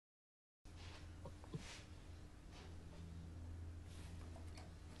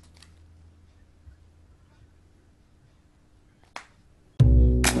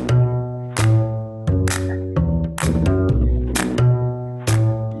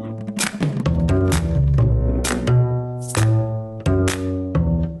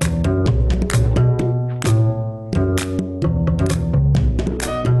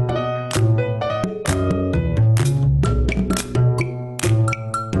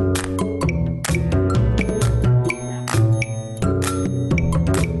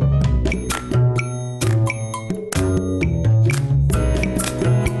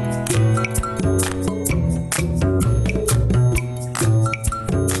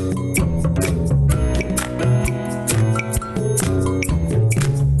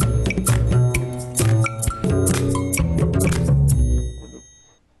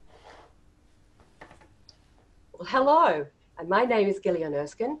my name is Gillian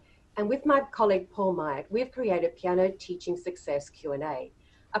Erskine, and with my colleague Paul Myatt, we've created Piano Teaching Success Q+A,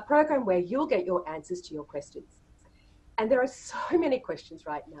 a program where you'll get your answers to your questions. And there are so many questions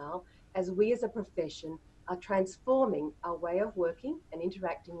right now as we as a profession are transforming our way of working and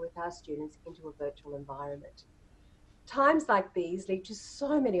interacting with our students into a virtual environment. Times like these lead to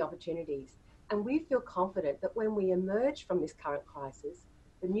so many opportunities, and we feel confident that when we emerge from this current crisis,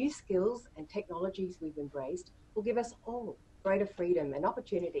 the new skills and technologies we've embraced will give us all greater freedom and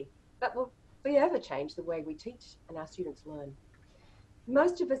opportunity that will forever change the way we teach and our students learn.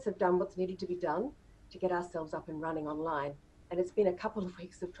 Most of us have done what's needed to be done to get ourselves up and running online, and it's been a couple of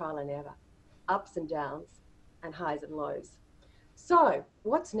weeks of trial and error, ups and downs, and highs and lows. So,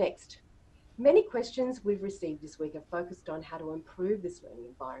 what's next? Many questions we've received this week are focused on how to improve this learning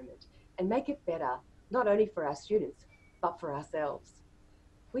environment and make it better, not only for our students, but for ourselves.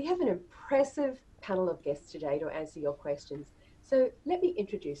 We have an impressive panel of guests today to answer your questions, so let me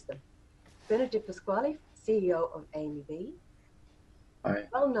introduce them. Beuttner-Moore, CEO of AMEB. Hi.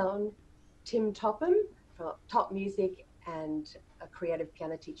 Well-known Tim Topham from Top Music and a creative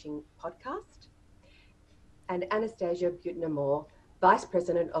piano teaching podcast. And Anastasia Beuttner-Moore, Vice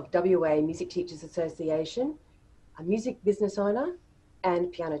President of WA Music Teachers Association, a music business owner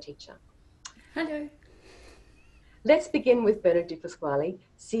and piano teacher. Hello. Let's begin with Beuttner-Depasquale,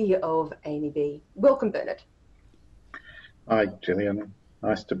 CEO of AMEB. Welcome, Bernard. Hi, Gillian.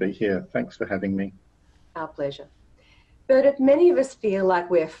 Nice to be here. Thanks for having me. Our pleasure. Bernard, many of us feel like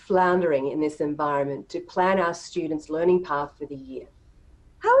we're floundering in this environment to plan our students' learning path for the year.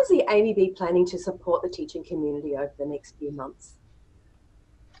 How is the AMEB planning to support the teaching community over the next few months?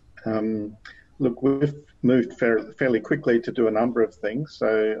 Look, we've moved fairly quickly to do a number of things.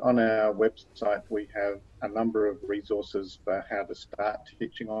 So on our website, we have a number of resources for how to start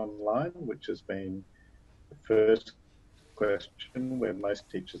teaching online, which has been the first question where most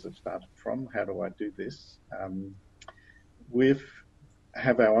teachers have started from. How do I do this? We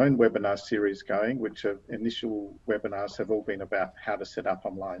have our own webinar series going, which initial webinars have all been about how to set up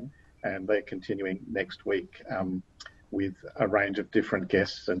online, and they're continuing next week with a range of different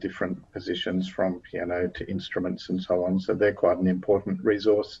guests and different positions from piano to instruments and so on. So they're quite an important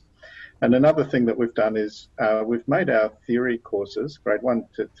resource. And another thing that we've done is we've made our theory courses, grade 1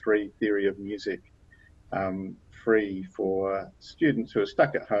 to 3 theory of music, free for students who are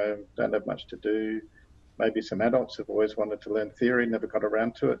stuck at home, don't have much to do. Maybe some adults have always wanted to learn theory, never got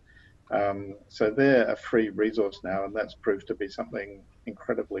around to it. So they're a free resource now, and that's proved to be something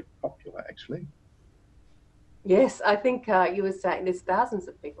incredibly popular, actually. Yes, I think you were saying there's thousands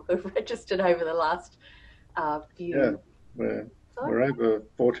of people who've registered over the last few. Yeah, we're over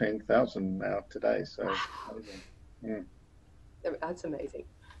 14,000 now today, so yeah. That's amazing.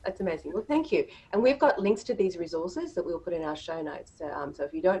 That's amazing. Well, thank you. And we've got links to these resources that we'll put in our show notes. So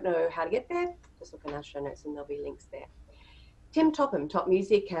if you don't know how to get there, just look in our show notes and there'll be links there. Tim Topham, Top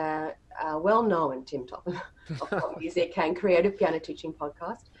Music, well-known Tim Topham of Top Music and Creative Piano Teaching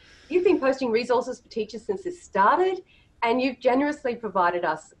Podcast. You've been posting resources for teachers since this started, and you've generously provided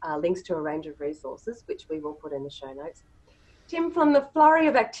us links to a range of resources, which we will put in the show notes. Tim, from the flurry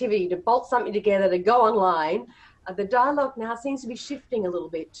of activity to bolt something together to go online, the dialogue now seems to be shifting a little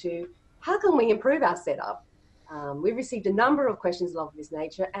bit to how can we improve our setup? We've received a number of questions of this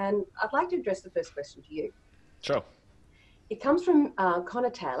nature, and I'd like to address the first question to you. Sure. It comes from Connor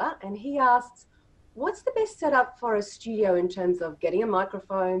Taylor, and he asks, what's the best setup for a studio in terms of getting a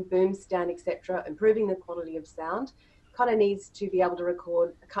microphone, boom stand, etc., improving the quality of sound? Connor needs to be able to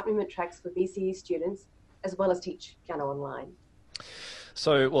record accompaniment tracks for BCE students as well as teach piano online.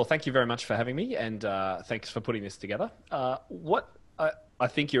 So, well, thank you very much for having me, and thanks for putting this together. I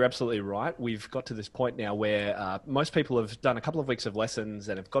think you're absolutely right. We've got to this point now where most people have done a couple of weeks of lessons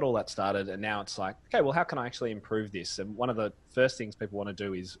and have got all that started, and now it's like, okay, well, how can I actually improve this? And one of the first things people want to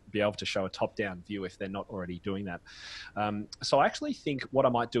do is be able to show a top-down view if they're not already doing that. So I actually think what I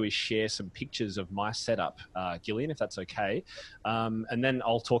might do is share some pictures of my setup, Gillian, if that's okay, and then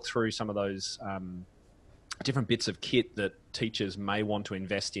I'll talk through some of those different bits of kit that teachers may want to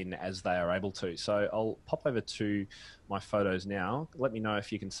invest in as they are able to. So I'll pop over to my photos now. Let me know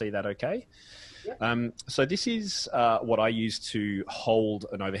if you can see that okay. Yep. So this is what I use to hold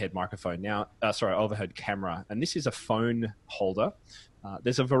an overhead microphone now, overhead camera. And this is a phone holder.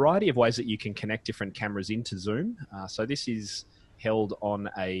 There's a variety of ways that you can connect different cameras into Zoom. So this is held on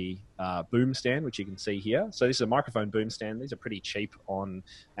a boom stand, which you can see here. So this is a microphone boom stand. These are pretty cheap on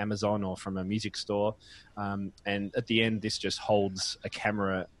Amazon or from a music store. And at the end, this just holds a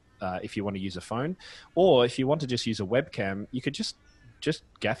camera if you want to use a phone. Or if you want to just use a webcam, you could just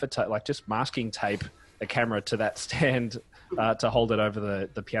gaffer tape, like just masking tape a camera to that stand to hold it over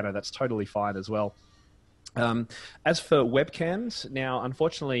the piano. That's totally fine as well. As for webcams, now,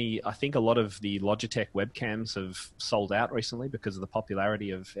 unfortunately, I think a lot of the Logitech webcams have sold out recently because of the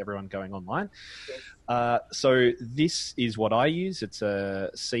popularity of everyone going online. So this is what I use. It's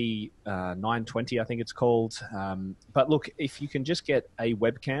a C920, I think it's called. But look, if you can just get a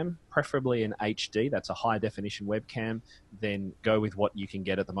webcam, preferably an HD, that's a high definition webcam, then go with what you can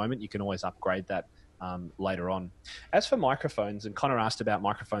get at the moment. You can always upgrade that later on. As for microphones, and Connor asked about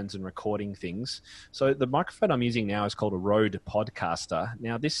microphones and recording things. So the microphone I'm using now is called a Rode Podcaster.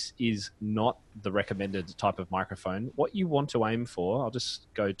 Now, this is not the recommended type of microphone. What you want to aim for, I'll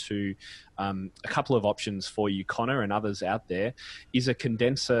just go to a couple of options for you, Connor, and others out there, is a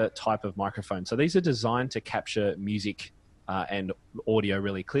condenser type of microphone. So these are designed to capture music and audio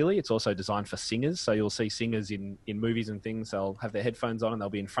really clearly. It's also designed for singers. So you'll see singers in movies and things, they'll have their headphones on and they'll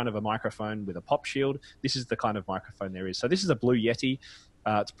be in front of a microphone with a pop shield. This is the kind of microphone there is. So this is a Blue Yeti.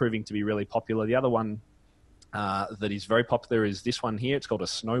 It's proving to be really popular. The other one that is very popular is this one here. It's called a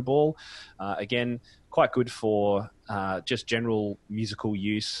Snowball. Again, quite good for just general musical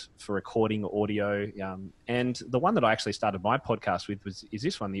use for recording audio. And the one that I actually started my podcast with is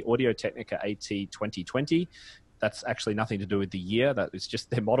this one, the Audio-Technica AT2020. That's actually nothing to do with the year. That is just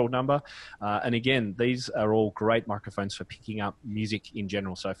their model number. And again, these are all great microphones for picking up music in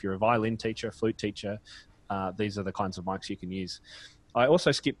general. So if you're a violin teacher, flute teacher, these are the kinds of mics you can use. I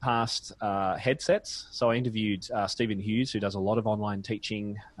also skipped past headsets. So I interviewed Stephen Hughes, who does a lot of online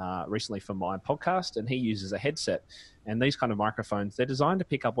teaching recently for my podcast, and he uses a headset. And these kind of microphones, they're designed to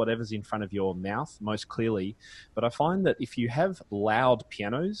pick up whatever's in front of your mouth most clearly. But I find that if you have loud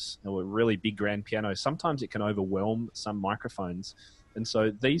pianos or really big grand pianos, sometimes it can overwhelm some microphones. And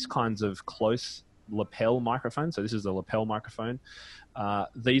so these kinds of close lapel microphones, so this is a lapel microphone,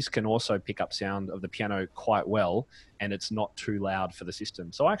 these can also pick up sound of the piano quite well, and it's not too loud for the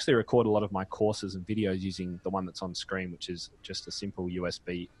system. So I actually record a lot of my courses and videos using the one that's on screen, which is just a simple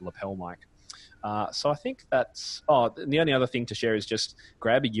USB lapel mic. So I think that's... the only other thing to share is just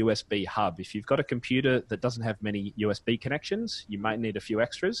grab a USB hub. If you've got a computer that doesn't have many USB connections, you might need a few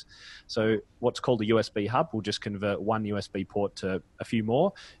extras. So what's called a USB hub will just convert one USB port to a few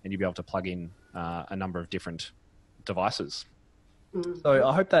more, and you'll be able to plug in a number of different devices. So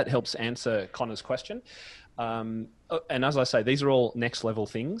I hope that helps answer Connor's question. And as I say, these are all next level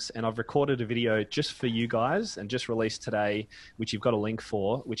things, and I've recorded a video just for you guys and just released today, which you've got a link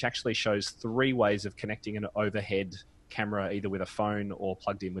for, which actually shows 3 ways of connecting an overhead camera, either with a phone or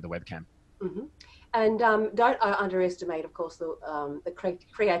plugged in with a webcam. And don't underestimate, of course, the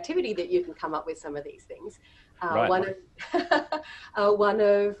creativity that you can come up with some of these things. Right. One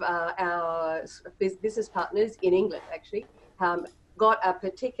of our business partners in England, actually, got a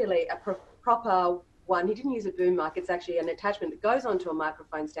proper one. He didn't use a boom mic. It's actually an attachment that goes onto a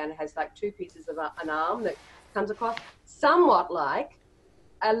microphone stand. It has like 2 pieces of an arm that comes across, somewhat like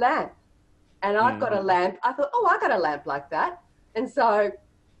a lamp. And I've got a lamp. I thought, I got a lamp like that. And so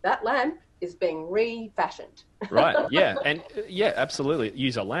that lamp is being refashioned. Right. Yeah. And yeah, absolutely.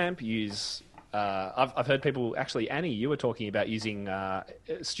 Use a lamp, use... I've heard people, actually, Annie, you were talking about using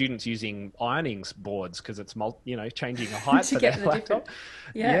students using ironing boards because it's changing a height for their laptop.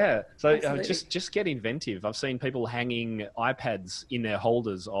 Yeah. So just get inventive. I've seen people hanging iPads in their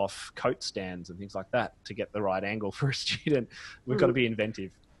holders off coat stands and things like that to get the right angle for a student. We've got to be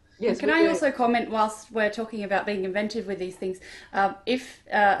inventive. Yes, can I also comment whilst we're talking about being inventive with these things? If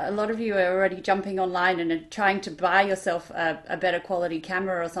a lot of you are already jumping online and are trying to buy yourself a better quality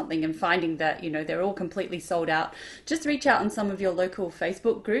camera or something and finding that, they're all completely sold out, just reach out on some of your local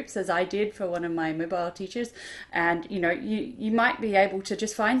Facebook groups, as I did for one of my mobile teachers. And, you might be able to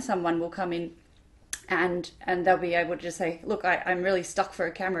just find someone will come in and they'll be able to just say, look, I'm really stuck for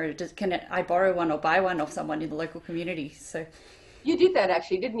a camera. Can I borrow one or buy one off someone in the local community? So... You did that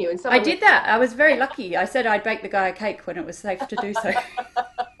actually, didn't you? And I did that. I was very lucky. I said I'd bake the guy a cake when it was safe to do so.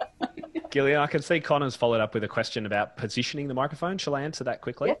 Gillian, I can see Connor's followed up with a question about positioning the microphone. Shall I answer that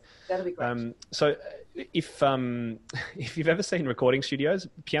quickly? Yes, that'll be great. So if you've ever seen recording studios,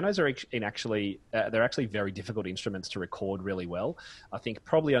 pianos are they're actually very difficult instruments to record really well. I think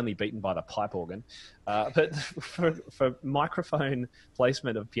probably only beaten by the pipe organ. But for microphone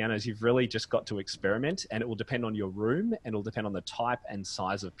placement of pianos, you've really just got to experiment, and it will depend on your room, and it will depend on the type and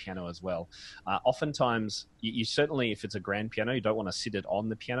size of piano as well. Oftentimes, you certainly, if it's a grand piano, you don't want to sit it on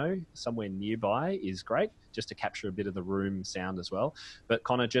the piano. Somewhere nearby is great, just to capture a bit of the room sound as well. But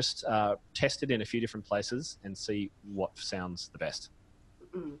Connor, just test it in a few different places and see what sounds the best.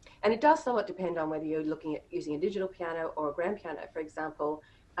 And it does somewhat depend on whether you're looking at using a digital piano or a grand piano. For example,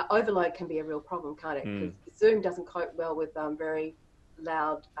 overload can be a real problem, can't it? Because Zoom doesn't cope well with very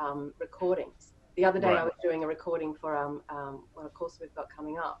loud recordings. The other day I was doing a recording for a course we've got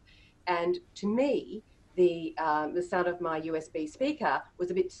coming up, and to me the sound of my USB speaker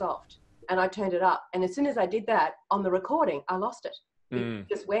was a bit soft, and I turned it up, and as soon as I did that on the recording, I lost it. It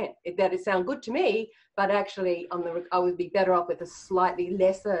just went. That it sounded good to me, but actually I would be better off with a slightly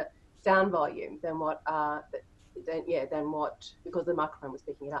lesser sound volume than what because the microphone was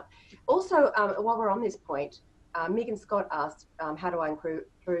picking it up. Also, while we're on this point, Megan Scott asked, how do I improve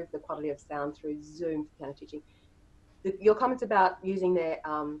the quality of sound through Zoom for piano teaching? Your comments about using a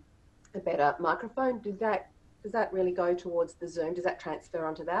better microphone, does that really go towards the Zoom? Does that transfer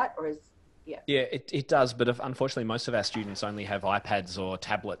onto that, or is Yeah, it does, but unfortunately most of our students only have iPads or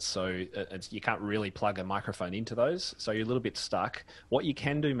tablets, so you can't really plug a microphone into those, so you're a little bit stuck. What you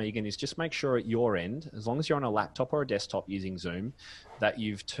can do, Megan, is just make sure at your end, as long as you're on a laptop or a desktop using Zoom, that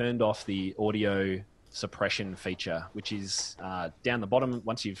you've turned off the audio suppression feature, which is down the bottom.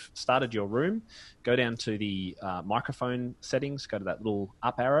 Once you've started your room, go down to the microphone settings, go to that little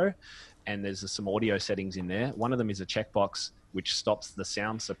up arrow, and there's some audio settings in there. One of them is a checkbox which stops the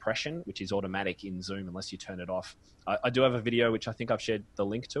sound suppression, which is automatic in Zoom unless you turn it off. I do have a video, which I think I've shared the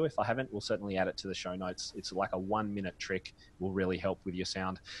link to. If I haven't, we'll certainly add it to the show notes. It's like a 1-minute trick, will really help with your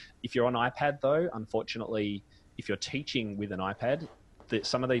sound. If you're on iPad though, unfortunately, if you're teaching with an iPad,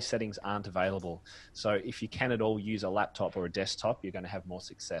 some of these settings aren't available. So if you can at all use a laptop or a desktop, you're going to have more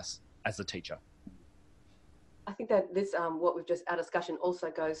success as a teacher. I think that this, what we've just, our discussion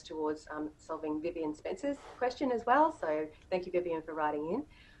also goes towards solving Vivian Spencer's question as well. So thank you, Vivian, for writing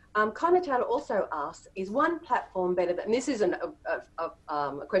in. Connor Taylor also asks, is one platform better than, and this is a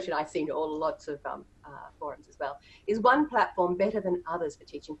question I've seen to lots of forums as well, is one platform better than others for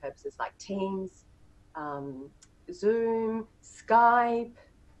teaching purposes, like Teams, Zoom, Skype,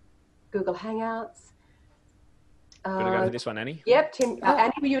 Google Hangouts? Going to go for this one, Annie? Yep, Tim.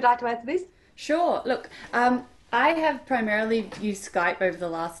 Annie, would you like to answer this? Sure. Look, I have primarily used Skype over the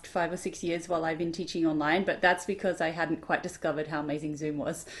last 5 or 6 years while I've been teaching online, but that's because I hadn't quite discovered how amazing Zoom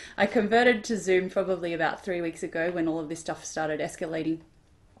was. I converted to Zoom probably about 3 weeks ago when all of this stuff started escalating.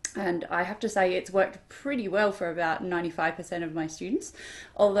 And I have to say it's worked pretty well for about 95% of my students,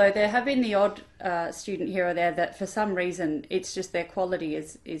 although there have been the odd student here or there that for some reason it's just their quality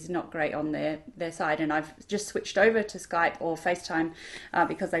is not great on their side, and I've just switched over to Skype or FaceTime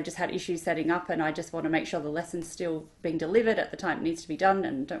because I just had issues setting up, and I just want to make sure the lesson's still being delivered at the time it needs to be done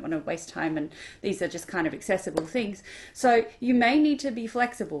and don't want to waste time, and these are just kind of accessible things. So you may need to be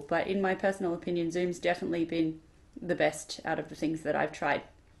flexible, but in my personal opinion, Zoom's definitely been the best out of the things that I've tried.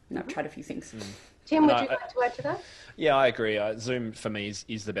 And I've tried a few things. Tim, would you like to add to that? Yeah, I agree. Zoom for me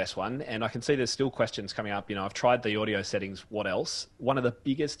is the best one. And I can see there's still questions coming up. You know, I've tried the audio settings. What else? One of the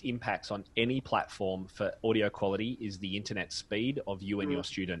biggest impacts on any platform for audio quality is the internet speed of you and your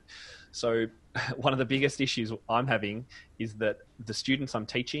student. So one of the biggest issues I'm having is that the students I'm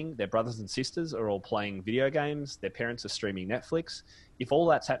teaching, their brothers and sisters are all playing video games. Their parents are streaming Netflix. If all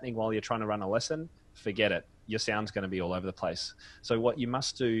that's happening while you're trying to run a lesson, forget it. Your sound's going to be all over the place. So what you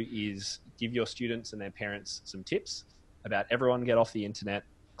must do is give your students and their parents some tips about everyone get off the internet,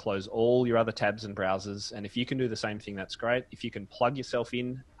 close all your other tabs and browsers. And if you can do the same thing, that's great. If you can plug yourself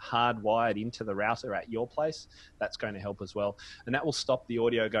in hardwired into the router at your place, that's going to help as well. And that will stop the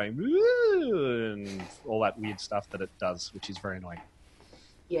audio going and all that weird stuff that it does, which is very annoying.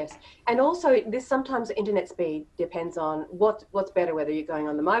 Yes, and also this sometimes internet speed depends on what's better, whether you're going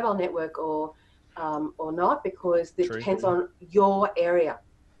on the mobile network or not, because it depends on your area.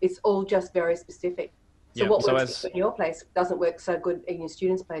 It's all just very specific. So what works in your place doesn't work so good in your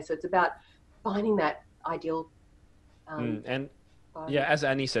student's place. So it's about finding that ideal. As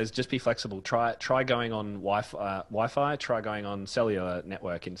Annie says, just be flexible. Try going on Wi-Fi. Try going on cellular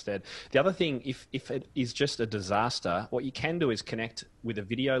network instead. The other thing, if it is just a disaster, what you can do is connect with a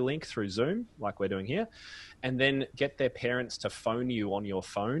video link through Zoom, like we're doing here, and then get their parents to phone you on your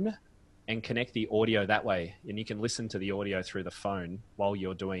phone and connect the audio that way. And you can listen to the audio through the phone while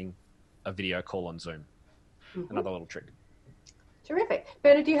you're doing a video call on Zoom. Another little trick. Terrific.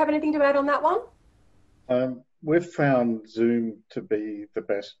 Bernard, do you have anything to add on that one? We've found Zoom to be the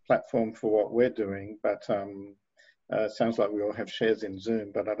best platform for what we're doing, but sounds like we all have shares in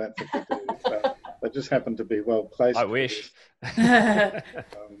Zoom, but I don't think we do. So they just happen to be well placed. I wish.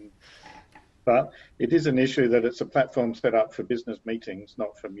 But it is an issue that it's a platform set up for business meetings,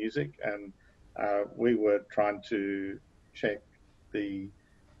 not for music. And we were trying to check the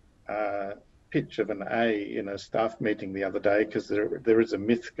pitch of an A in a staff meeting the other day, because there is a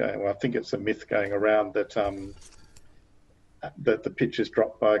myth going, well, I think it's a myth going around that the pitch is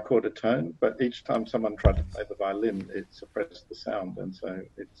dropped by a quarter tone, but each time someone tried to play the violin, it suppressed the sound. And so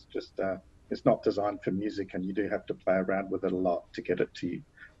it's just, it's not designed for music, and you do have to play around with it a lot to get it to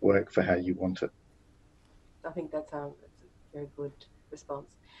work for how you want it. I think that's a very good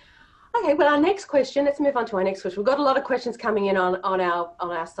response. Okay, well, our next question, let's move on to our next question. We've got a lot of questions coming in on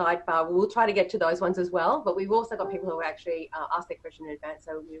our sidebar. We'll try to get to those ones as well, but we've also got people who actually asked their question in advance,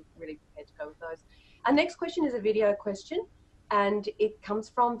 so we're really prepared to go with those. Our next question is a video question, and it comes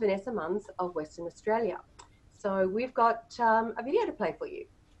from Vanessa Munns of Western Australia. So we've got a video to play for you.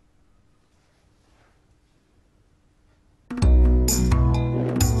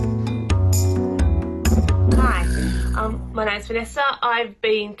 My name's Vanessa. I've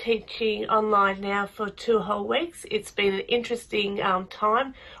been teaching online now for 2 whole weeks. It's been an interesting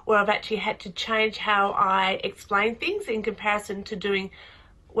time where I've actually had to change how I explain things in comparison to doing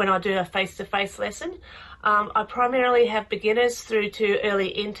when I do a face-to-face lesson. I primarily have beginners through to early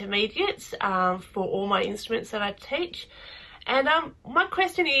intermediates for all my instruments that I teach. And my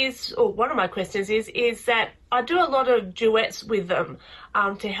question is, or one of my questions is that I do a lot of duets with them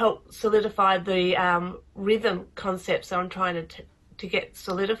to help solidify the rhythm concepts that I'm trying to get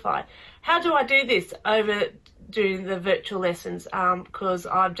solidified. How do I do this over doing the virtual lessons? Because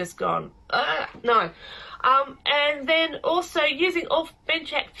I've just gone, no. And then also using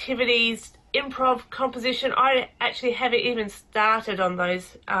off-bench activities, improv, composition, I actually haven't even started on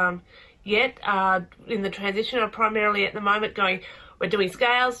those yet in the transition. I'm primarily at the moment we're doing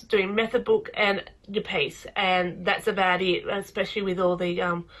scales, doing method book and your piece, and that's about it, especially with all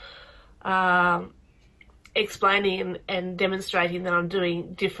the explaining and demonstrating that I'm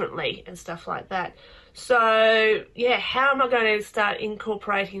doing differently and stuff like that. So yeah, how am I going to start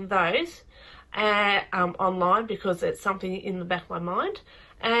incorporating those online, because it's something in the back of my mind.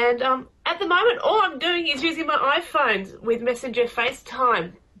 And at the moment all I'm doing is using my iPhones with Messenger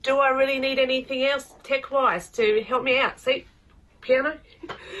FaceTime. Do I really need anything else tech-wise to help me out? See, piano.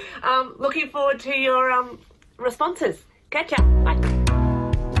 Looking forward to your responses. Catch up. Bye.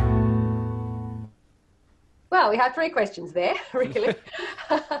 Well, we had 3 questions there, really.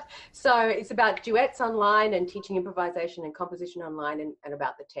 So it's about duets online and teaching improvisation and composition online, and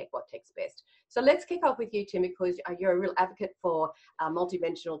about the tech, what tech's best. So let's kick off with you, Tim, because you're a real advocate for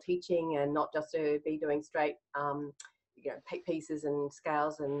multidimensional teaching and not just to be doing straight pieces and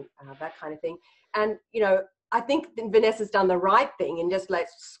scales and that kind of thing. And, I think Vanessa's done the right thing, and just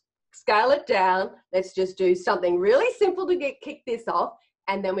let's scale it down. Let's just do something really simple to kick this off,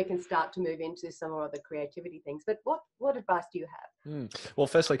 and then we can start to move into some more of the creativity things. But what advice do you have? Well,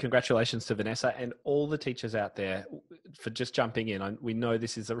 firstly, congratulations to Vanessa and all the teachers out there for just jumping in. We know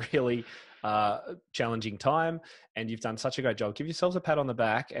this is a really challenging time, and you've done such a great job. Give yourselves a pat on the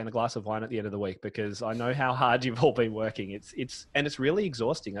back and a glass of wine at the end of the week, because I know how hard you've all been working. It's really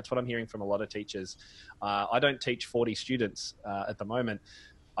exhausting. That's what I'm hearing from a lot of teachers. I don't teach 40 students at the moment.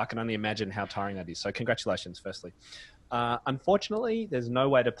 I can only imagine how tiring that is. So congratulations, firstly. Unfortunately, there's no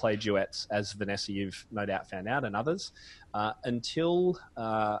way to play duets, as Vanessa, you've no doubt found out, and others, until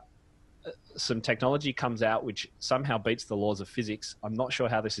some technology comes out which somehow beats the laws of physics. I'm not sure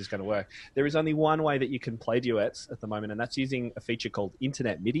how this is going to work. There is only one way that you can play duets at the moment, and that's using a feature called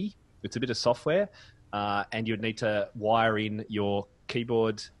Internet MIDI. It's a bit of software, and you'd need to wire in your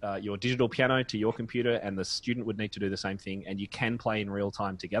keyboard, your digital piano to your computer, and the student would need to do the same thing, and you can play in real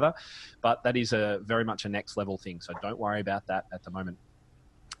time together. But that is very much a next level thing, so don't worry about that at the moment.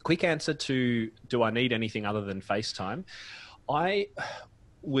 Quick answer to, do I need anything other than FaceTime? I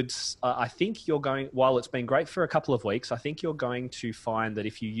think you're going, while it's been great for a couple of weeks, I think you're going to find that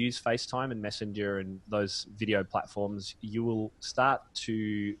if you use FaceTime and Messenger and those video platforms, you will start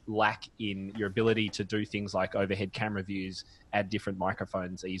to lack in your ability to do things like overhead camera views, add different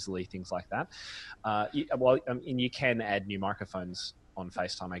microphones easily, things like that. And you can add new microphones on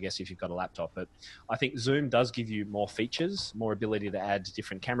FaceTime, I guess, if you've got a laptop. But I think Zoom does give you more features, more ability to add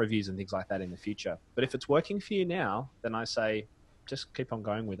different camera views and things like that in the future. But if it's working for you now, then I say, just keep on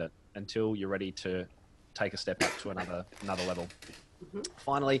going with it until you're ready to take a step up to another level. Mm-hmm.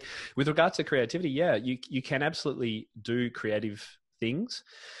 Finally, with regards to creativity, yeah, you can absolutely do creative things.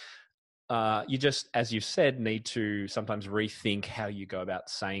 You just, as you've said, need to sometimes rethink how you go about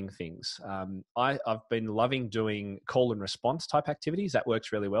saying things. I've been loving doing call and response type activities. That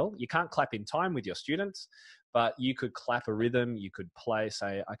works really well. You can't clap in time with your students, but you could clap a rhythm. You could play,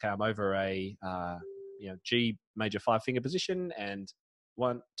 say, okay, I'm over a G major 5-finger position, and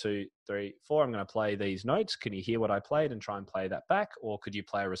 1, 2, 3, 4, I'm going to play these notes. Can you hear what I played and try and play that back? Or could you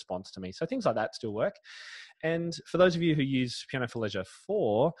play a response to me? So things like that still work. And for those of you who use Piano for Leisure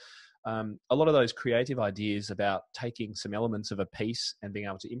 4, a lot of those creative ideas about taking some elements of a piece and being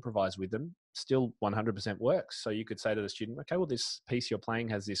able to improvise with them still 100% works. So you could say to the student, okay, well, this piece you're playing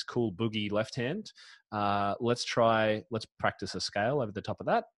has this cool boogie left hand. Let's practice a scale over the top of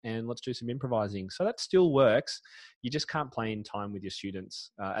that, and let's do some improvising. So that still works. You just can't play in time with your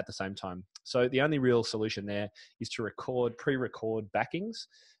students at the same time. So the only real solution there is to pre-record backings,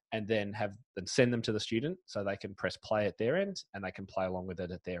 and then send them to the student so they can press play at their end and they can play along with it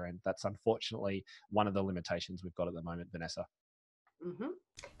at their end. That's unfortunately one of the limitations we've got at the moment, Vanessa. Mm-hmm.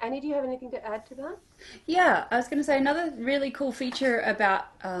 Annie, do you have anything to add to that? Yeah, I was going to say another really cool feature about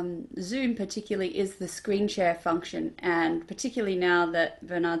Zoom particularly is the screen share function, and particularly now that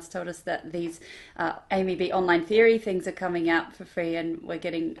Bernard's told us that these AMEB online theory things are coming out for free, and we're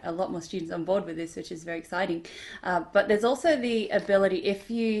getting a lot more students on board with this, which is very exciting. But there's also the ability,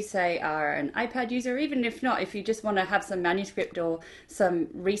 if you say are an iPad user, even if not, if you just want to have some manuscript or some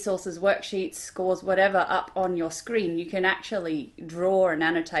resources, worksheets, scores, whatever up on your screen, you can actually draw and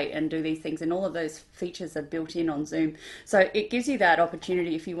annotate and do these things, and all of those features are built in on Zoom. So it gives you that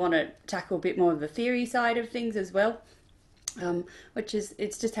opportunity if you want to tackle a bit more of the theory side of things as well,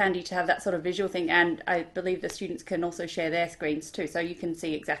 it's just handy to have that sort of visual thing. And I believe the students can also share their screens too, so you can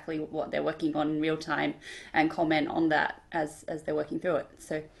see exactly what they're working on in real time and comment on that as they're working through it.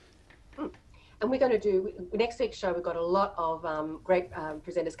 So. And we're going to do, next week's show, we've got a lot of great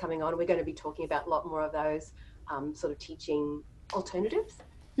presenters coming on. We're going to be talking about a lot more of those sort of teaching alternatives.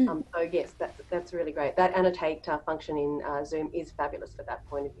 So yes, that's really great. That annotate function in Zoom is fabulous for that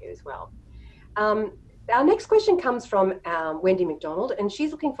point of view as well. Our next question comes from Wendy McDonald, and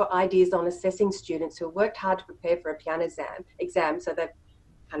she's looking for ideas on assessing students who have worked hard to prepare for a piano exam, so they're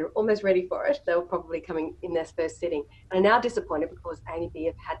kind of almost ready for it. They were probably coming in their first sitting and are now disappointed because AMEB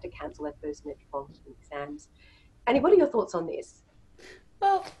have had to cancel their first metropolitan exams. Annie, what are your thoughts on this?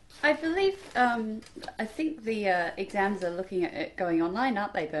 Well, I believe, I think the exams are looking at it going online,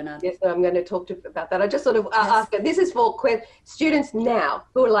 aren't they, Bernard? Yes, so I'm going to talk about that. I just sort of ask her, this is for students now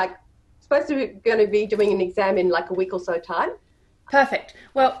who are like supposed to be going to be doing an exam in like a week or so time. Perfect.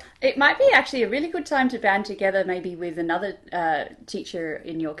 Well, it might be actually a really good time to band together maybe with another teacher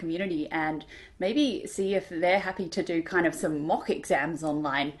in your community and maybe see if they're happy to do kind of some mock exams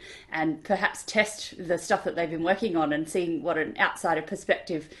online and perhaps test the stuff that they've been working on and seeing what an outsider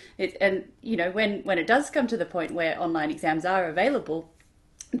perspective is. And, you know, when it does come to the point where online exams are available,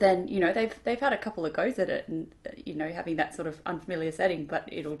 then, you know, they've had a couple of goes at it and, you know, having that sort of unfamiliar setting, but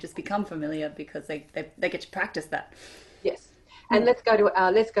it'll just become familiar because they get to practice that. Yes. And let's go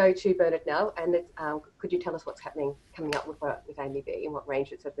to Bernard now. And could you tell us what's coming up with AMEB and what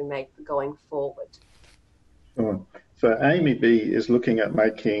arrangements have been made for going forward? Sure. So AMEB is looking at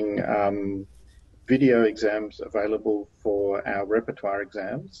making video exams available for our repertoire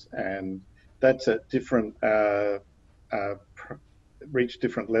exams, and that's at different reach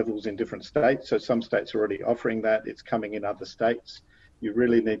different levels in different states. So some states are already offering that. It's coming in other states. You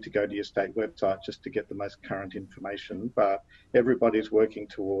really need to go to your state website just to get the most current information, but everybody's working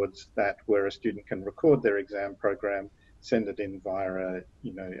towards that, where a student can record their exam program, send it in via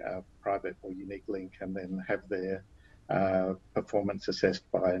a private or unique link, and then have their performance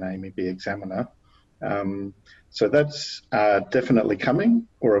assessed by an AMEB examiner. So that's definitely coming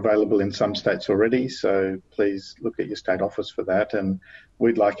or available in some states already. So please look at your state office for that. And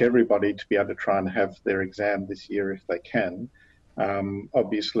we'd like everybody to be able to try and have their exam this year if they can.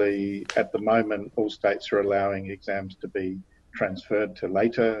 Obviously, at the moment, all states are allowing exams to be transferred to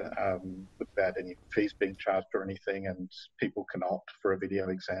later without any fees being charged or anything, and people can opt for a video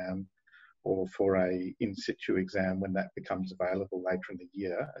exam or for a in situ exam when that becomes available later in the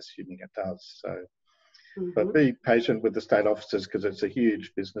year, assuming it does. So, but be patient with the state officers, because it's a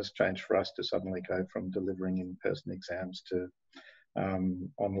huge business change for us to suddenly go from delivering in-person exams to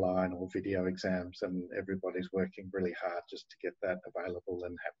online or video exams, and everybody's working really hard just to get that available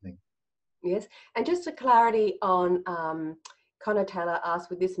and happening. Yes, and just a clarity on Connor Taylor asked,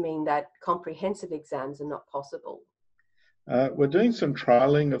 would this mean that comprehensive exams are not possible? We're doing some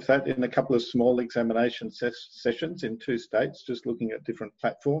trialling of that in a couple of small examination sessions in 2 states, just looking at different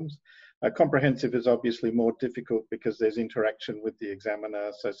platforms. Comprehensive is obviously more difficult because there's interaction with the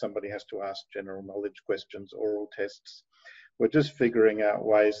examiner, so somebody has to ask general knowledge questions, oral tests. We're just figuring out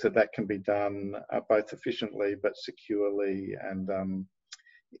ways that can be done both efficiently but securely, and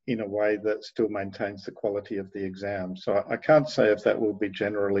in a way that still maintains the quality of the exam. So I can't say if that will be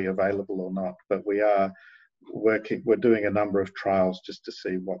generally available or not, but we're doing a number of trials just to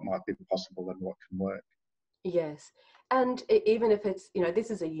see what might be possible and what can work. Yes. And even if it's,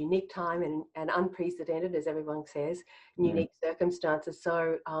 this is a unique time and unprecedented, as everyone says, unique circumstances.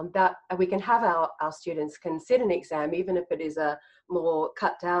 So that we can have our students can sit an exam, even if it is a more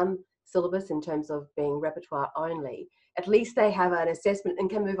cut down syllabus in terms of being repertoire only. At least they have an assessment and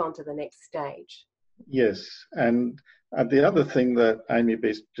can move on to the next stage. Yes. And the other thing that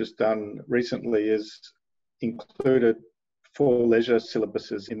AMEB's just done recently is included 4 leisure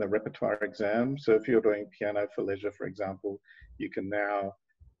syllabuses in the repertoire exam. So if you're doing piano for leisure, for example, you can now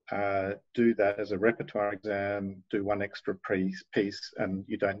do that as a repertoire exam, do 1 extra piece, and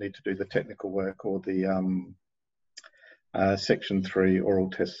you don't need to do the technical work or the Section 3 oral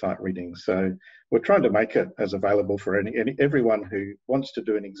test sight reading. So we're trying to make it as available for everyone who wants to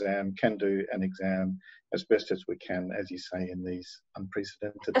do an exam can do an exam as best as we can, as you say, in these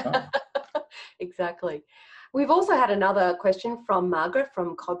unprecedented times. Exactly. We've also had another question from Margaret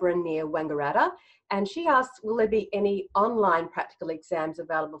from Cobram near Wangaratta, and she asks, will there be any online practical exams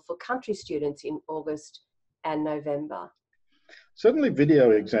available for country students in August and November? Certainly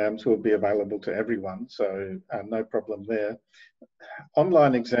video exams will be available to everyone, so no problem there.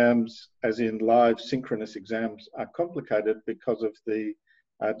 Online exams, as in live synchronous exams, are complicated because of the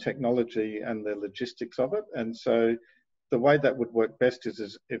technology and the logistics of it. And so the way that would work best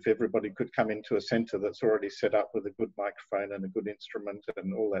is if everybody could come into a centre that's already set up with a good microphone and a good instrument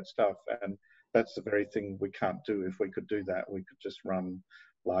and all that stuff. And that's the very thing we can't do. If we could do that, we could just run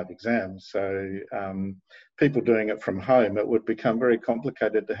live exams. So people doing it from home, it would become very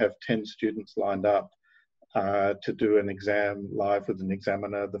complicated to have 10 students lined up to do an exam live with an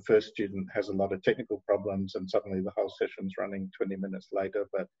examiner. The first student has a lot of technical problems and suddenly the whole session's running 20 minutes later,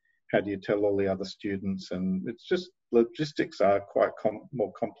 but how do you tell all the other students? And it's just, logistics are quite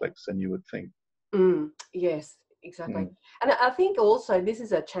more complex than you would think. Yes, exactly. And I think also this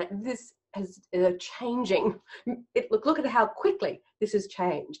is changing. Look at how quickly this has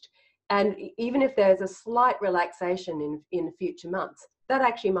changed. And even if there's a slight relaxation in future months, that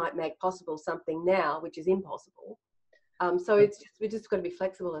actually might make possible something now which is impossible. So we just got to be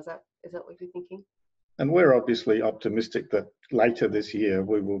flexible. Is that what you're thinking? And we're obviously optimistic that later this year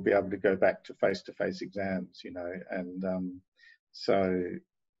we will be able to go back to face-to-face exams, and so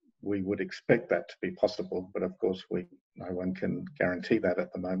we would expect that to be possible. But of course, no one can guarantee that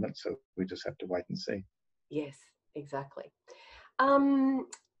at the moment, so we just have to wait and see. Yes, exactly.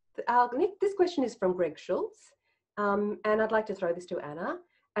 This question is from Greg Schultz, and I'd like to throw this to Anna.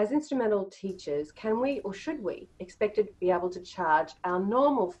 As instrumental teachers, can we or should we expect to be able to charge our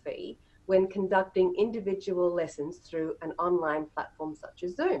normal fee when conducting individual lessons through an online platform such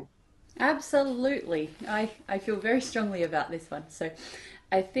as Zoom? Absolutely. I feel very strongly about this one. So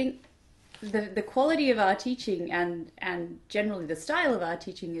I think the quality of our teaching and generally the style of our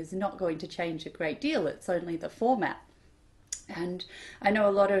teaching is not going to change a great deal. It's only the format. And I know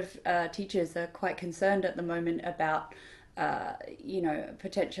a lot of teachers are quite concerned at the moment about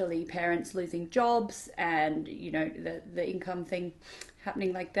potentially parents losing jobs and, the income thing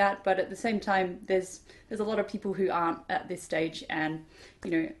happening like that. But at the same time, there's a lot of people who aren't at this stage. And,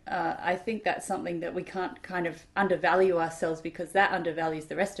 I think that's something that we can't kind of undervalue ourselves, because that undervalues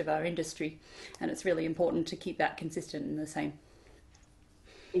the rest of our industry. And it's really important to keep that consistent and the same.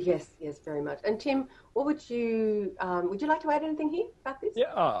 Yes, very much. And Tim, what would you like to add anything here about this?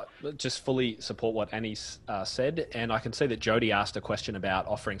 Yeah, just fully support what Annie said. And I can see that Jody asked a question about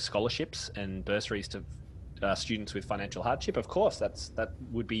offering scholarships and bursaries to students with financial hardship. Of course, that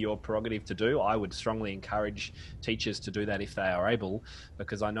would be your prerogative to do. I would strongly encourage teachers to do that if they are able,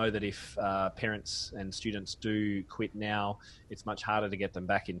 because I know that if parents and students do quit now, it's much harder to get them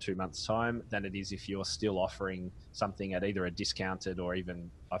back in 2 months' time than it is if you're still offering something at either a discounted, or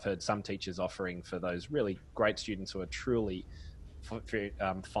even I've heard some teachers offering for those really great students who are truly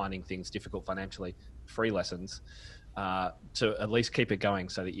finding things difficult financially, free lessons. To at least keep it going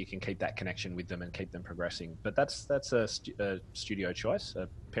so that you can keep that connection with them and keep them progressing. But that's a studio choice, a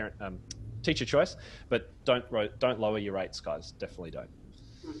parent teacher choice. But don't lower your rates, guys. Definitely don't.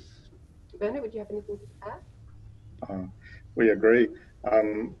 Bernard, would you have anything to add? We agree.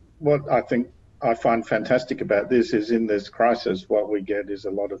 What I think I find fantastic about this is, in this crisis, what we get is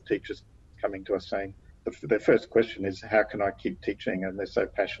a lot of teachers coming to us saying their first question is, how can I keep teaching? And they're so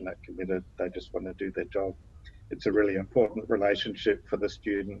passionate, committed, they just want to do their job. It's a really important relationship for the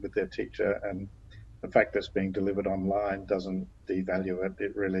student with their teacher, and the fact that it's being delivered online doesn't devalue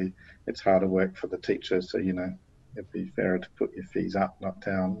it. It's harder work for the teacher. So, it'd be fairer to put your fees up, not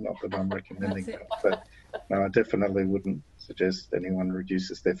down. Not that I'm recommending that, but no, I definitely wouldn't suggest anyone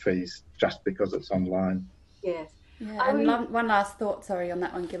reduces their fees just because it's online. Yes. Yeah, and one last thought, sorry, on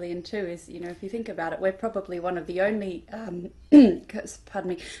that one, Gillian, too, is, you know, if you think about it, we're probably one of the only, pardon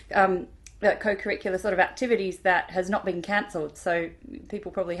me, co-curricular sort of activities that has not been cancelled. So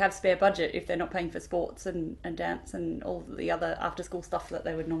people probably have spare budget if they're not paying for sports and dance and all the other after-school stuff that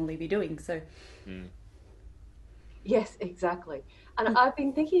they would normally be doing. So. Yes, exactly. And I've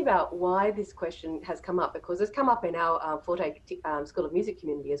been thinking about why this question has come up, because it's come up in our Forte School of Music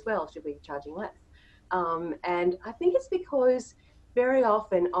community as well. Should we be charging less? And I think it's because very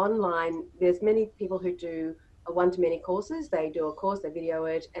often online, there's many people who do a one-to-many courses. They do a course, they video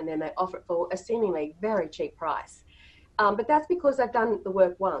it, and then they offer it for a seemingly very cheap price. But that's because they've done the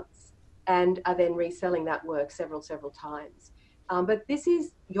work once and are then reselling that work several times. But this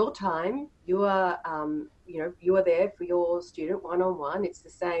is your time. You are, you are there for your student one-on-one. It's the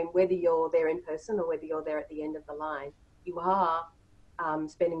same whether you're there in person or whether you're there at the end of the line. You are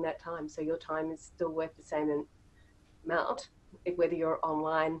spending that time, so your time is still worth the same amount, whether you're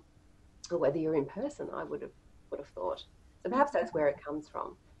online or whether you're in person. I would have thought. So perhaps that's where it comes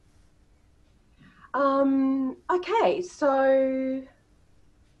from. Okay, so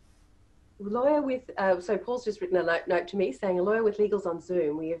lawyer with so Paul's just written a note to me saying a lawyer with legals on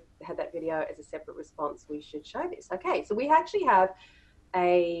Zoom. We have had that video as a separate response. We should show this. Okay, so we actually have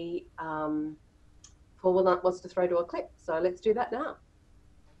a Paul wants to throw to a clip, so let's do that now.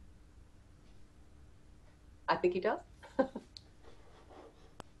 I think he does.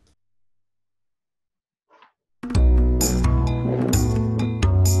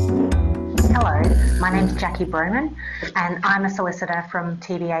 Hello, my name's Jackie Broman and I'm a solicitor from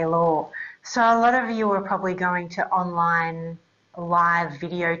TBA Law. So a lot of you are probably going to online live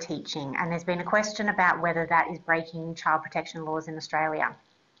video teaching, and there's been a question about whether that is breaking child protection laws in Australia.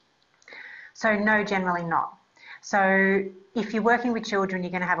 So no, generally not. So if you're working with children,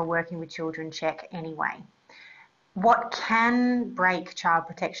 you're going to have a working with children check anyway. What can break child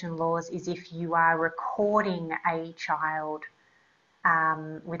protection laws is if you are recording a child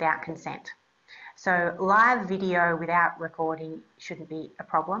without consent. So live video without recording shouldn't be a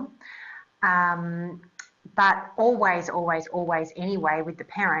problem. But always anyway with the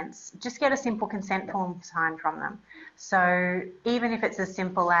parents, just get a simple consent form signed from them. So even if it's as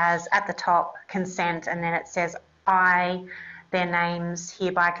simple as at the top, consent, and then it says, I, their names,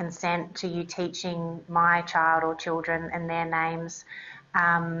 hereby consent to you teaching my child or children and their names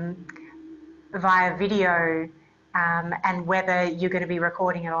via video, and whether you're going to be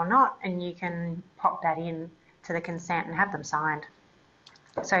recording it or not, and you can pop that in to the consent and have them signed.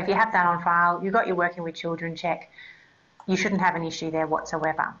 So if you have that on file, you've got your working with children check, you shouldn't have an issue there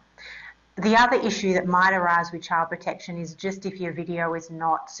whatsoever. The other issue that might arise with child protection is just if your video is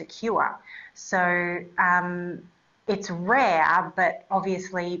not secure. So it's rare, but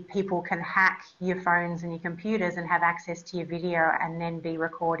obviously people can hack your phones and your computers and have access to your video and then be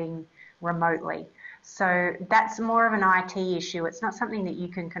recording remotely. So that's more of an IT issue. It's not something that you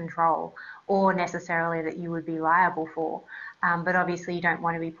can control or necessarily that you would be liable for. But obviously you don't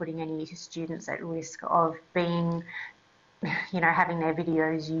want to be putting any students at risk of being, having their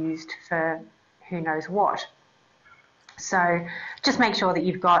videos used for who knows what. So just make sure that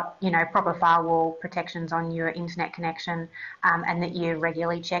you've got, proper firewall protections on your internet connection, and that you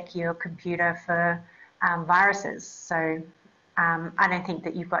regularly check your computer for viruses. So I don't think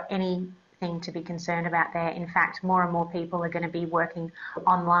that you've got anything to be concerned about there. In fact, more and more people are going to be working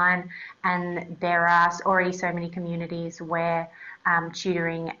online, and there are already so many communities where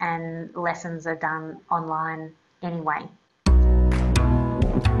tutoring and lessons are done online anyway.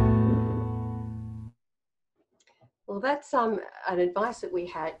 Well, that's an advice that we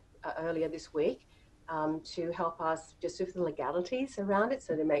had earlier this week to help us just with the legalities around it,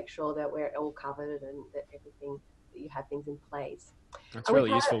 so to make sure that we're all covered and that everything, that you have things in place. That's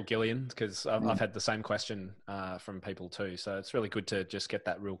really useful, Gillian, because I've had the same question from people too. So it's really good to just get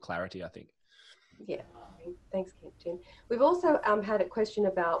that real clarity, I think. Yeah, thanks, Tim. We've also had a question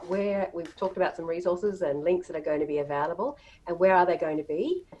about where we've talked about some resources and links that are going to be available, and where are they going to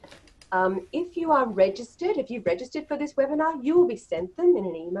be. If you are registered, if you've registered for this webinar, you will be sent them in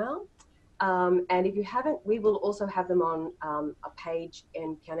an email. And if you haven't, we will also have them on a page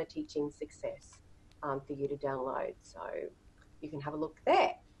in Piano Teaching Success for you to download. So you can have a look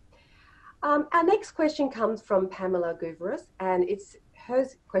there. Our next question comes from Pamela Gouveris, and her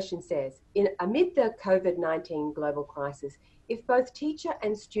question says, amid the COVID-19 global crisis, if both teacher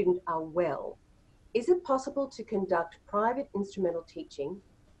and student are well, is it possible to conduct private instrumental teaching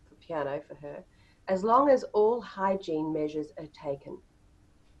for piano for her, as long as all hygiene measures are taken?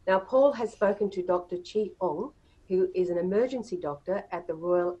 Now, Paul has spoken to Dr. Chi Ong, who is an emergency doctor at the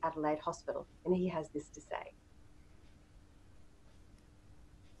Royal Adelaide Hospital, and he has this to say.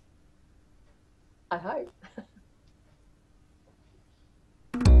 I hope.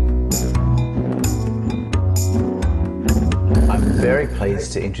 I'm very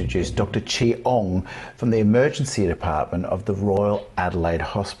pleased to introduce Dr. Chi Ong from the Emergency Department of the Royal Adelaide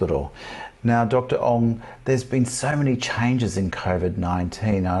Hospital. Now, Dr. Ong, there's been so many changes in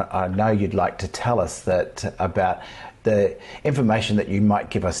COVID-19. I know you'd like to tell us that about the information that you might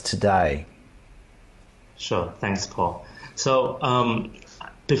give us today. Sure, thanks, Paul. So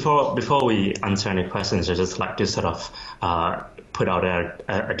before we answer any questions, I'd just like to sort of put out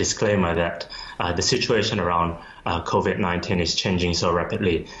a disclaimer that the situation around COVID-19 is changing so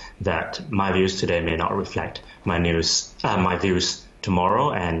rapidly that my views today may not reflect my views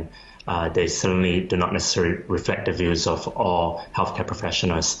tomorrow, and they certainly do not necessarily reflect the views of all healthcare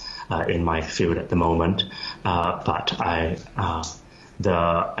professionals in my field at the moment. But I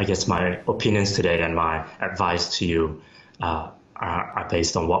guess my opinions today and my advice to you are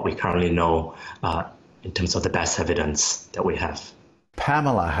based on what we currently know in terms of the best evidence that we have.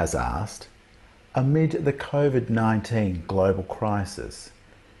 Pamela has asked, amid the COVID-19 global crisis,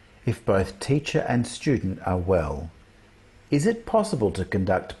 if both teacher and student are well, is it possible to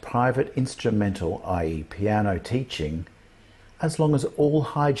conduct private instrumental, i.e. piano teaching, as long as all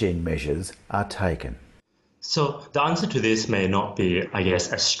hygiene measures are taken? So the answer to this may not be, I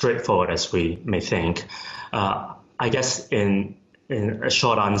guess, as straightforward as we may think. I guess in a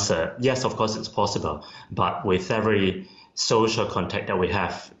short answer, yes, of course it's possible, but with every social contact that we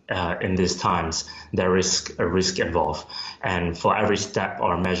have in these times, there is a risk involved. And for every step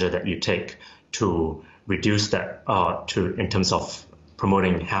or measure that you take to reduce that, in terms of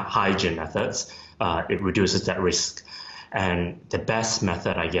promoting hygiene methods, it reduces that risk. And the best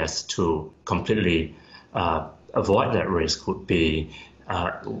method, I guess, to completely avoid that risk would be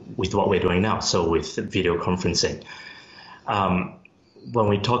with what we're doing now, so with video conferencing. When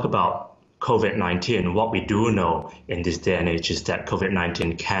we talk about COVID-19, what we do know in this day and age is that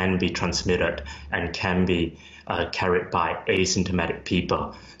COVID-19 can be transmitted and can be carried by asymptomatic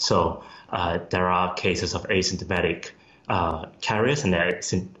people. So there are cases of asymptomatic carriers and there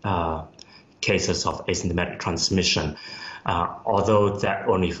are cases of asymptomatic transmission. Although that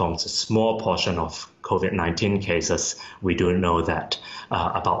only forms a small portion of COVID-19 cases, we do know that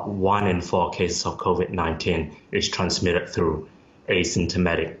about 1 in 4 cases of COVID-19 is transmitted through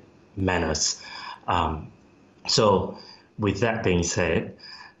asymptomatic manners. So with that being said,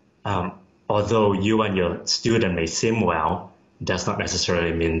 although you and your student may seem well, does not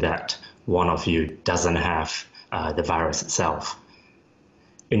necessarily mean that one of you doesn't have the virus itself.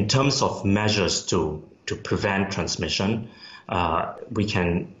 In terms of measures to prevent transmission, we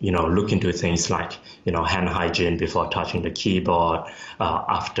can, look into things like, hand hygiene before touching the keyboard,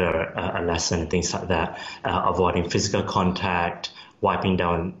 after a lesson, things like that, avoiding physical contact, wiping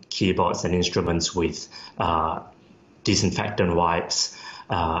down keyboards and instruments with disinfectant wipes,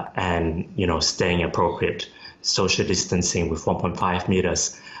 and, staying appropriate social distancing with 1.5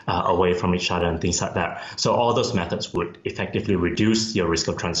 meters away from each other and things like that. So all those methods would effectively reduce your risk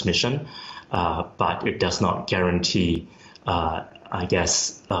of transmission, but it does not guarantee,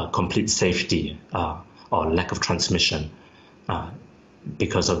 complete safety or lack of transmission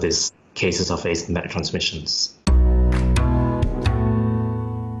because of these cases of asymptomatic transmissions.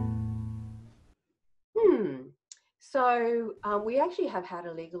 So we actually have had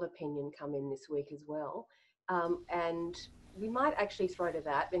a legal opinion come in this week as well, and we might actually throw to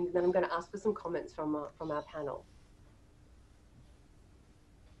that, and then I'm going to ask for some comments from our panel.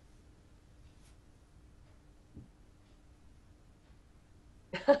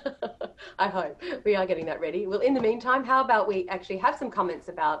 I hope we are getting that ready. Well, in the meantime, how about we actually have some comments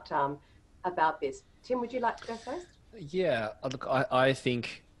about this? Tim, would you like to go first? Yeah, look, I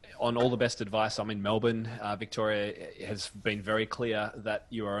think on all the best advice, I'm in Melbourne. Victoria has been very clear that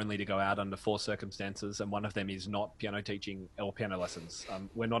you are only to go out under 4 circumstances, and one of them is not piano teaching or piano lessons.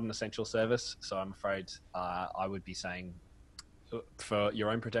 We're not an essential service, so I'm afraid I would be saying, for your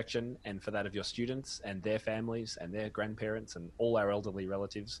own protection and for that of your students and their families and their grandparents and all our elderly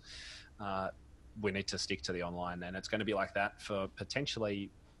relatives, we need to stick to the online, and it's going to be like that for potentially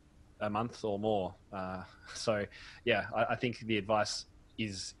a month or more. So yeah, I think the advice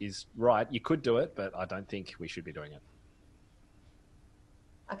is right. You could do it, but I don't think we should be doing it.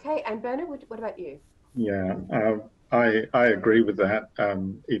 Okay, and Bernard, what about you? Yeah, I agree with that.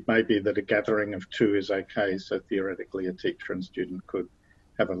 It may be that a gathering of 2 is okay, so theoretically a teacher and student could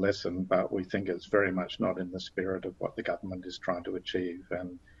have a lesson, but we think it's very much not in the spirit of what the government is trying to achieve.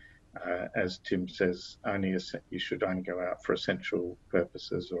 And as Tim says, you should only go out for essential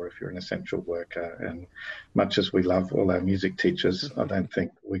purposes, or if you're an essential worker. And much as we love all our music teachers, I don't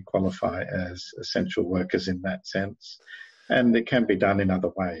think we qualify as essential workers in that sense. And it can be done in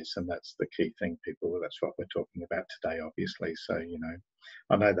other ways, and that's the key thing, people. That's what we're talking about today, obviously. So, you know,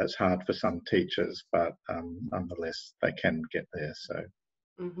 I know that's hard for some teachers, but nonetheless, they can get there. So.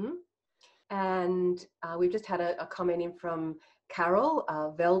 And we've just had a comment in from Carol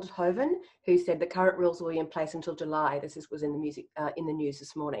Veldhoven, who said the current rules will be in place until July. This was in the in the news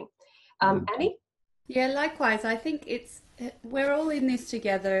this morning. Annie? Yeah, likewise. I think we're all in this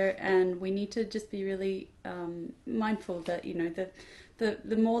together, and we need to just be really mindful that, you know,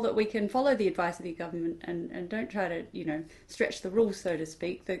 the more that we can follow the advice of the government and don't try to, you know, stretch the rules, so to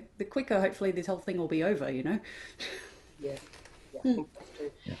speak, the quicker hopefully this whole thing will be over, you know. Yeah, I think that's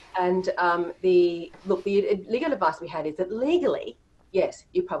true. Yeah. And the legal advice we had is that legally, yes,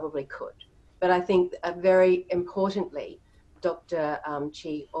 you probably could. But I think very importantly, Dr.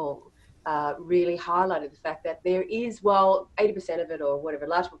 Chi Ong really highlighted the fact that there is, well, 80% of it, or whatever, a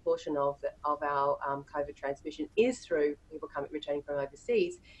large proportion of our COVID transmission is through people returning from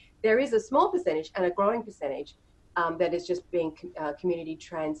overseas. There is a small percentage and a growing percentage that is just being community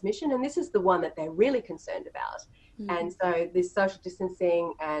transmission, and this is the one that they're really concerned about. And so this social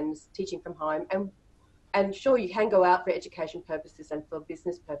distancing and teaching from home, and sure, you can go out for education purposes and for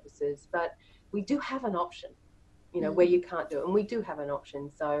business purposes, but we do have an option, you know, where you can't do it, and we do have an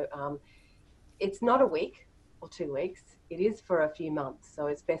option. So it's not a week or 2 weeks, it is for a few months, so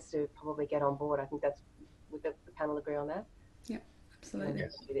it's best to probably get on board. I think would the panel agree on that? Yeah, absolutely.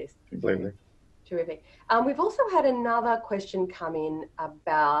 Yes, completely. Terrific. We've also had another question come in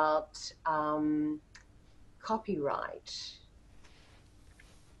about copyright,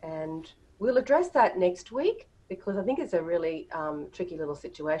 and we'll address that next week, because I think it's a really tricky little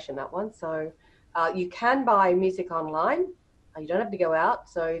situation, that one. So you can buy music online. You don't have to go out.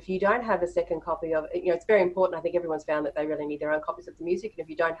 So if you don't have a second copy of it, you know, it's very important. I think everyone's found that they really need their own copies of the music. And if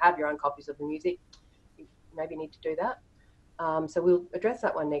you don't have your own copies of the music, you maybe need to do that. So we'll address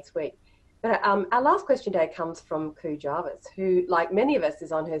that one next week. But our last question today comes from Koo Jarvis, who, like many of us,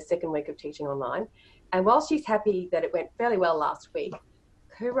 is on her second week of teaching online. And while she's happy that it went fairly well last week,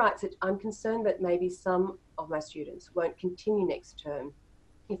 Koo writes that I'm concerned that maybe some of my students won't continue next term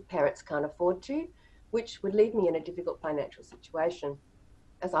if parents can't afford to, which would leave me in a difficult financial situation,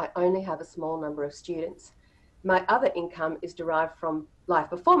 as I only have a small number of students. My other income is derived from live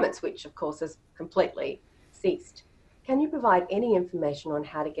performance, which of course has completely ceased. Can you provide any information on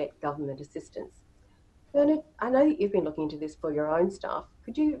how to get government assistance? Bernard, I know that you've been looking into this for your own staff.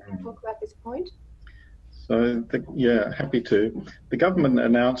 Could you talk about this point? So, yeah, happy to. The government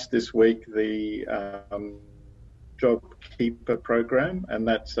announced this week the JobKeeper program, and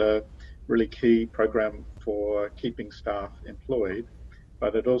that's a really key program for keeping staff employed,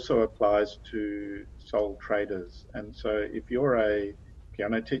 but it also applies to sole traders. And so if you're a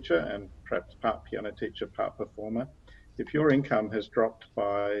piano teacher, and perhaps part piano teacher, part performer, if your income has dropped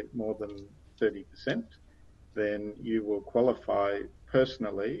by more than 30%, then you will qualify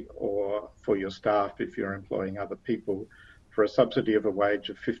personally, or for your staff if you're employing other people, for a subsidy of a wage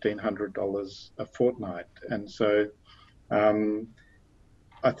of $1,500 a fortnight. And so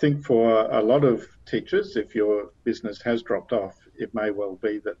I think for a lot of teachers, if your business has dropped off, it may well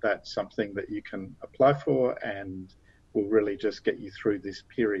be that that's something that you can apply for and will really just get you through this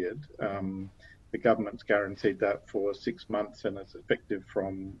period. The government's guaranteed that for 6 months, and it's effective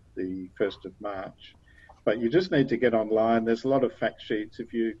from the 1st of March. But you just need to get online. There's a lot of fact sheets.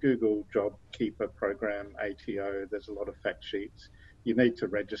 If you Google JobKeeper program, ATO, there's a lot of fact sheets. You need to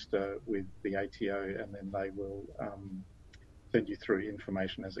register with the ATO, and then they will send you through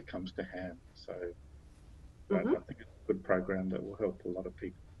information as it comes to hand. So I think it's a good program that will help a lot of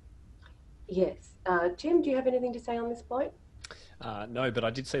people. Yes. Tim, do you have anything to say on this point? No, but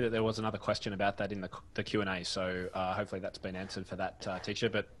I did see that there was another question about that in the Q&A, so hopefully that's been answered for that teacher.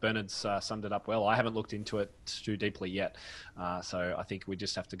 But Bernard's summed it up well. I haven't looked into it too deeply yet, so I think we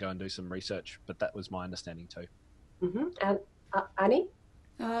just have to go and do some research, but that was my understanding too. And Annie?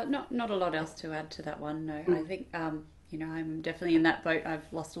 Not a lot else to add to that one, no. I think, you know, I'm definitely in that boat. I've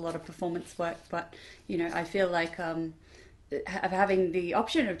lost a lot of performance work, but, you know, I feel like having the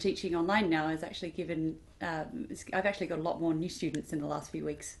option of teaching online now has actually given, I've actually got a lot more new students in the last few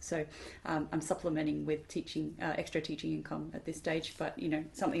weeks. So I'm supplementing with teaching, extra teaching income at this stage, but, you know,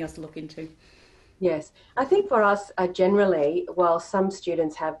 something else to look into. Yes, I think for us generally, while some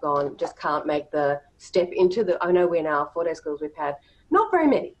students have just can't make the step into I know in our 4-day schools we've had not very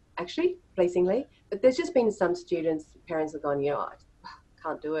many, actually, pleasingly, but there's just been some students, parents have gone, you know, I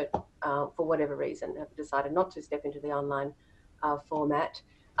can't do it for whatever reason, have decided not to step into the online format.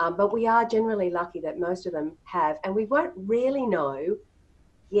 But we are generally lucky that most of them have, and we won't really know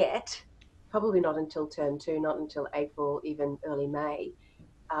yet, probably not until term 2, not until April, even early May,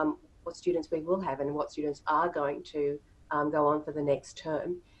 what students we will have and what students are going to go on for the next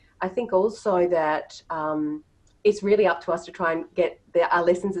term. I think also that it's really up to us to try and get our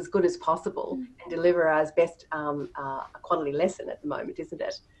lessons as good as possible and deliver as best a quality lesson at the moment, isn't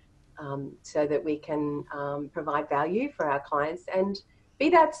it? So that we can provide value for our clients and be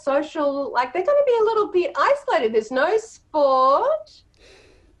that social, like they're going to be a little bit isolated. There's no sport,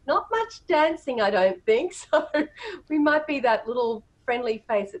 not much dancing, I don't think. So we might be that little friendly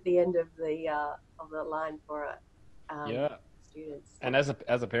face at the end of the line for students. And as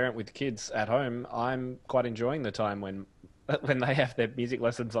a parent with kids at home, I'm quite enjoying the time when they have their music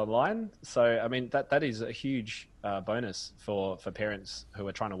lessons online. So I mean that is a huge bonus for parents who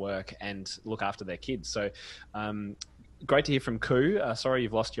are trying to work and look after their kids. So great to hear from Koo. Sorry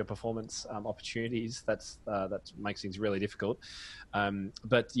you've lost your performance opportunities. That makes things really difficult.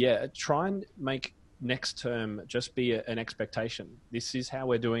 But yeah, try and make next term just be an expectation. This is how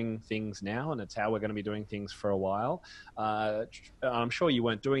we're doing things now, and it's how we're going to be doing things for a while. I'm sure you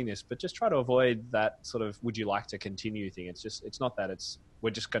weren't doing this, but just try to avoid that sort of would you like to continue thing. It's not that,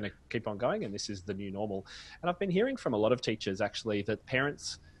 we're just going to keep on going and this is the new normal. And I've been hearing from a lot of teachers actually that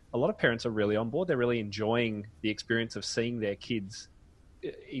a lot of parents are really on board. They're really enjoying the experience of seeing their kids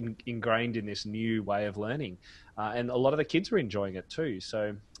ingrained in this new way of learning. And a lot of the kids are enjoying it too.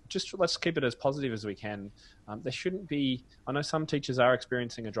 So just let's keep it as positive as we can. There shouldn't be, I know some teachers are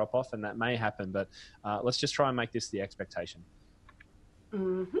experiencing a drop off and that may happen, but let's just try and make this the expectation.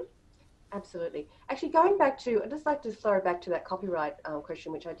 Mm-hmm. Absolutely. Actually, going back to, I'd just like to throw back to that copyright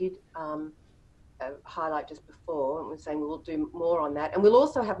question, which I did highlight just before, and we're saying we'll do more on that. And we'll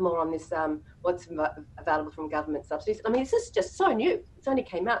also have more on this, what's available from government subsidies. I mean, this is just so new. It's only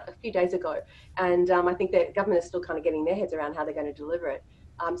came out a few days ago. And I think the government is still kind of getting their heads around how they're going to deliver it.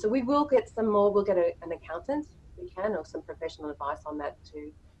 So we will get some more. We'll get an accountant, if we can, or some professional advice on that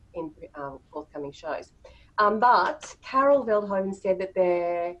too in forthcoming shows. But Carol Veldhoven said that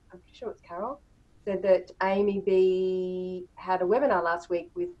I'm pretty sure it's Carol, said that AMEB had a webinar last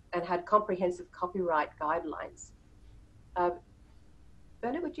week and had comprehensive copyright guidelines.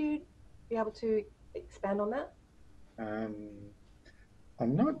 Bernard, would you be able to expand on that?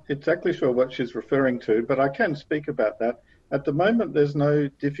 I'm not exactly sure what she's referring to, but I can speak about that. At the moment, there's no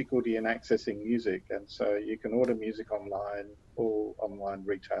difficulty in accessing music, and so you can order music online. All online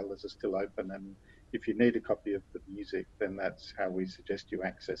retailers are still open, and if you need a copy of the music, then that's how we suggest you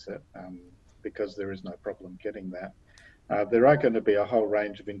access it, because there is no problem getting that. There are going to be a whole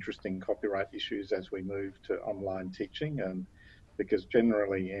range of interesting copyright issues as we move to online teaching, and because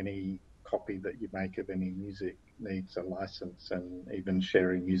generally any copy that you make of any music needs a license, and even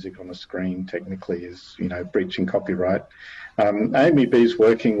sharing music on a screen technically is, breaching copyright. AMEB is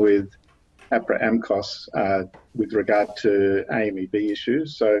working with APRA-AMCOS with regard to AMEB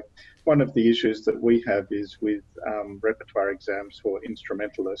issues. So one of the issues that we have is with repertoire exams for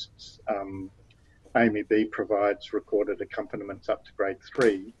instrumentalists. AMEB provides recorded accompaniments up to grade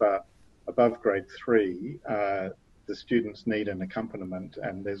 3, but above grade 3, the students need an accompaniment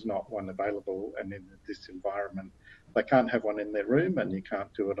and there's not one available, and in this environment they can't have one in their room and you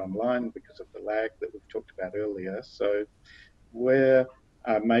can't do it online because of the lag that we've talked about earlier. So we're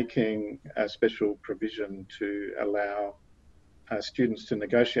making a special provision to allow students to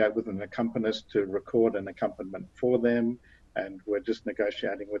negotiate with an accompanist to record an accompaniment for them, and we're just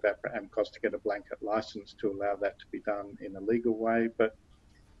negotiating with APRA-AMCOS to get a blanket license to allow that to be done in a legal way. But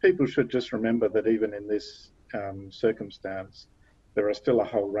people should just remember that even in this circumstance, there are still a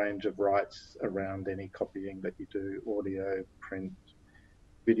whole range of rights around any copying that you do, audio, print,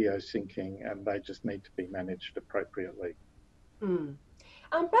 video syncing, and they just need to be managed appropriately.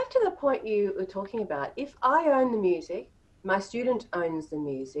 Back to the point you were talking about, if I own the music, my student owns the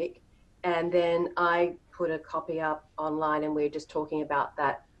music, and then I put a copy up online and we're just talking about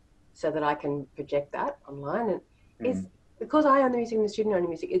that so that I can project that online, and is because I own the music and the student own the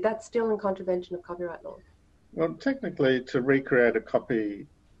music, is that still in contravention of copyright law? Well, technically, to recreate a copy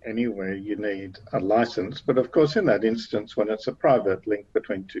anywhere, you need a license. But of course, in that instance, when it's a private link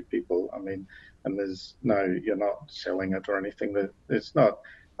between two people, I mean, and you're not selling it or anything, that it's not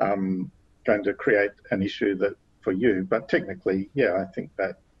going to create an issue that for you. But technically, yeah, I think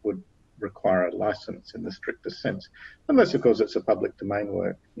that would require a license in the strictest sense, unless, of course, it's a public domain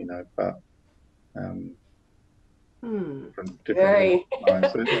work, but. Very.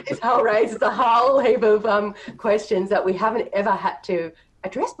 This whole raises a whole heap of questions that we haven't ever had to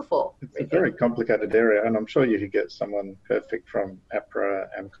addressed before. It's a very complicated area, and I'm sure you could get someone perfect from APRA,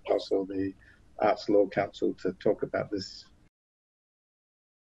 AMCOS, or the Arts Law Council to talk about this.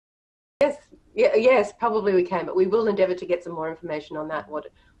 Yes, probably we can, but we will endeavour to get some more information on that, what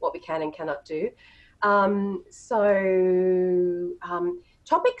we can and cannot do.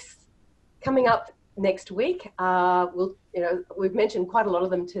 Topics coming up next week. We've mentioned quite a lot of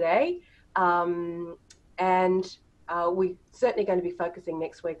them today, and we're certainly going to be focusing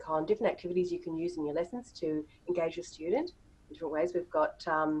next week on different activities you can use in your lessons to engage your student in different ways. We've got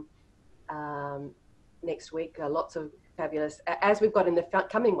next week lots of fabulous, as we've got in the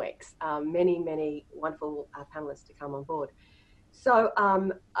coming weeks, many wonderful panelists to come on board. So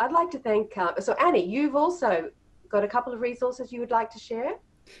I'd like to thank, so Annie, you've also got a couple of resources you would like to share?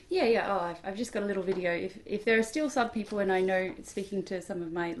 Yeah. Oh, I've just got a little video. If there are still some people, and I know speaking to some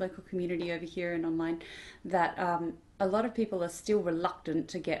of my local community over here and online, that a lot of people are still reluctant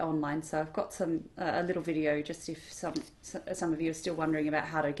to get online. So I've got a little video just if some of you are still wondering about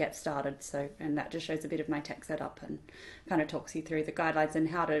how to get started. So, and that just shows a bit of my tech setup and kind of talks you through the guidelines and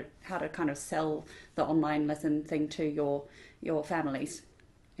how to kind of sell the online lesson thing to your families.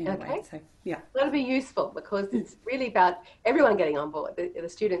 Okay. So, yeah. That'll be useful because it's really about everyone getting on board, the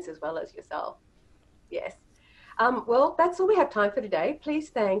students as well as yourself. Yes. Well, that's all we have time for today. Please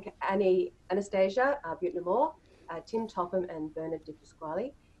thank Anastasia, Beuttner-Moore, Tim Topham and Bernard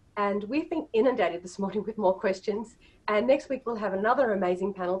Depasquale. And we've been inundated this morning with more questions. And next week we'll have another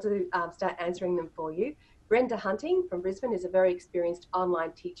amazing panel to start answering them for you. Brenda Hunting from Brisbane is a very experienced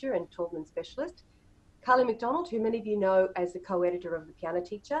online teacher and Taubman specialist. Carly McDonald, who many of you know as the co-editor of The Piano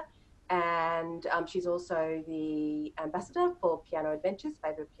Teacher, and she's also the ambassador for Piano Adventures,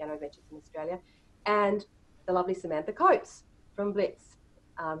 favourite Piano Adventures in Australia, and the lovely Samantha Coates from Blitz,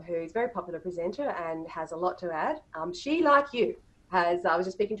 who's a very popular presenter and has a lot to add. She, like you, I was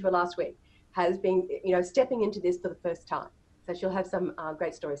just speaking to her last week, has been, stepping into this for the first time. So she'll have some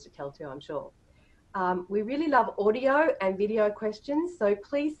great stories to tell too, I'm sure. We really love audio and video questions, so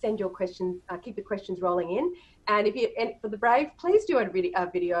please send your questions, keep the questions rolling in. And for the brave, please do a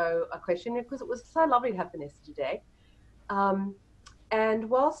video question because it was so lovely to have Vanessa today. And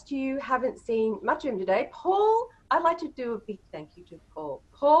whilst you haven't seen much of him today, Paul, I'd like to do a big thank you to Paul.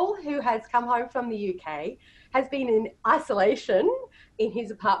 Paul, who has come home from the UK, has been in isolation in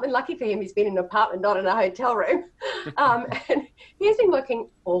his apartment. Lucky for him, he's been in an apartment, not in a hotel room. And he's been working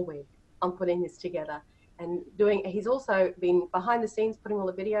all week on putting this together and he's also been behind the scenes putting all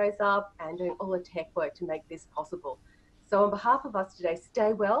the videos up and doing all the tech work to make this possible. So on behalf of us today,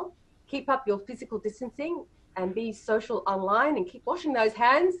 stay well, keep up your physical distancing and be social online and keep washing those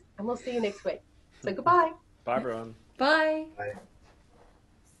hands, and we'll see you next week. So goodbye. Bye everyone. Bye. Bye.